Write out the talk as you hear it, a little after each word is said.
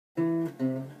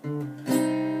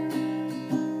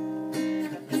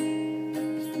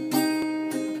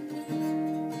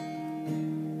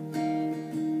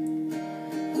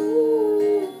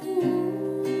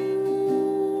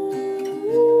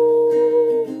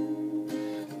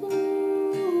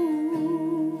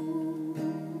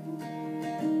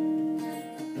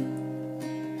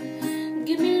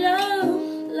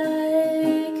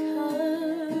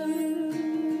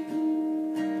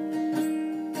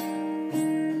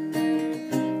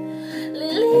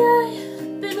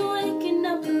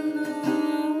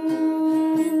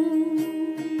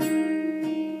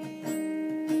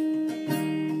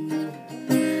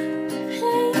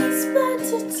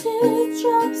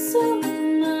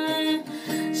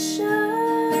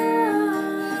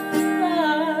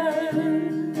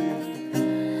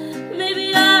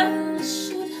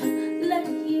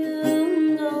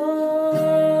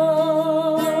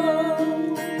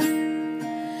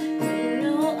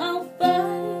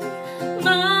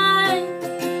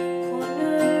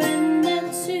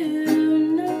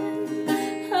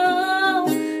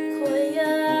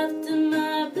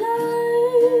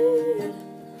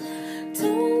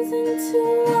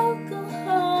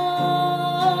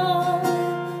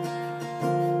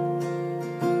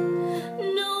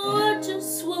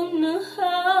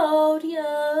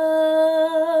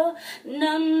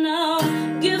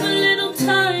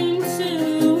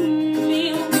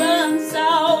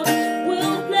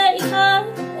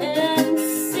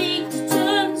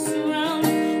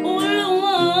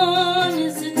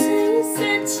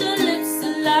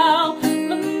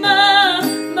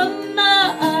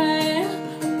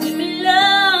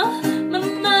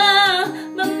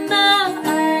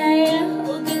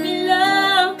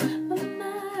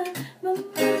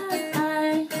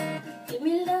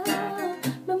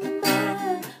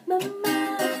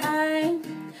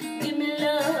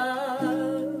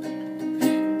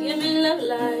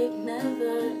like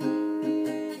never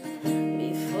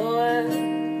before.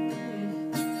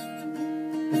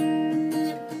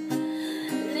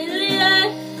 Lately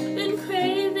I've been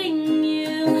craving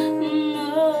you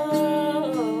more.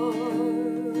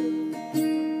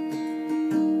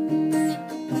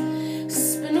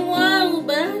 It's been a while,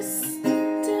 but I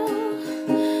still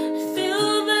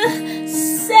feel the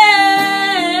same.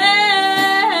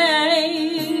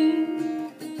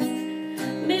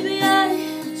 Maybe I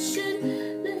should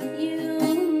let you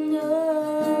know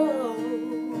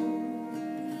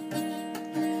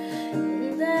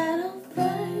that I'll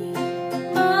fight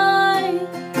my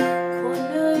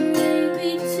corner maybe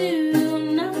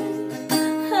tonight.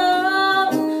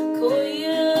 I'll call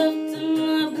you up to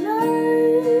my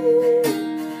blood.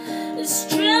 It's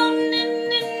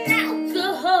drowning in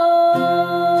alcohol.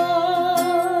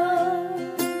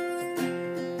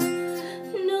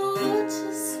 No, I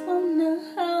just wanna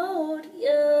hold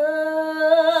you.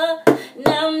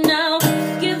 Now,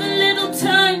 give a little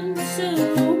time to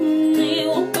me.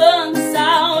 We'll burn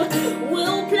out.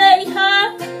 We'll play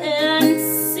hard and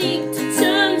seek to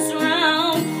turn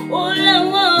around. All I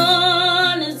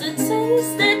want is a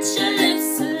taste that your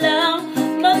lips allow.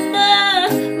 Mama,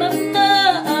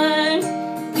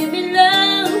 give me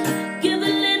love. Give a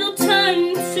little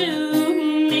time to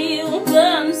me. We'll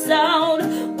burn out.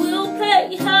 We'll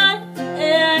play hard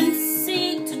and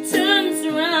seek to turn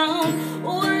around.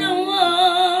 All I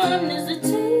want is a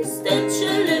taste that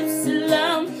your lips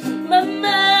allow. Mama,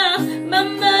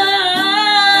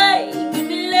 give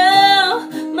me love.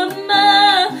 Mama,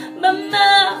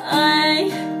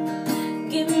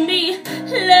 give me love.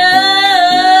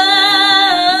 Give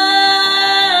me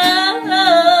love. Mama,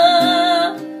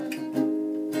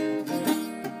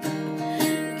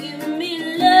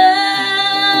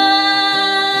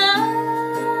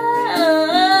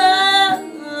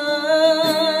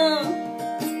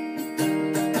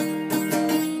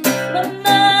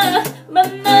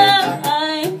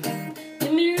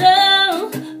 give me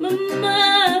love.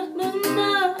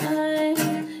 Mama,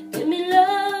 give me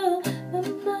love.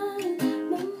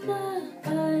 Mama,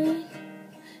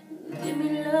 give me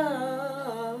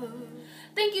love.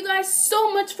 Thank you guys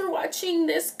so much for watching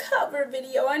this cover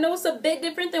video. I know it's a bit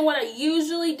different than what I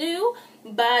usually do,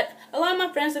 but a lot of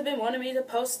my friends have been wanting me to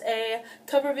post a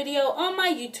cover video on my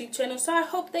YouTube channel, so I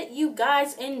hope that you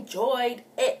guys enjoyed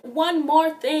it. One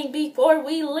more thing before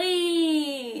we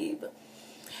leave.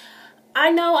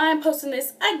 I know I'm posting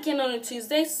this again on a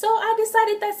Tuesday, so I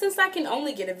decided that since I can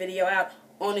only get a video out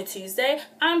on a Tuesday,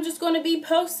 I'm just going to be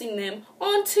posting them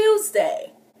on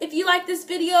Tuesday. If you like this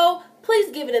video, please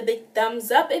give it a big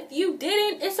thumbs up. If you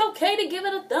didn't, it's okay to give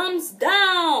it a thumbs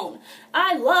down.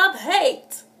 I love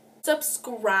hate.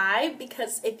 Subscribe,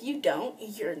 because if you don't,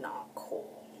 you're not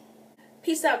cool.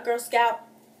 Peace out, Girl Scout.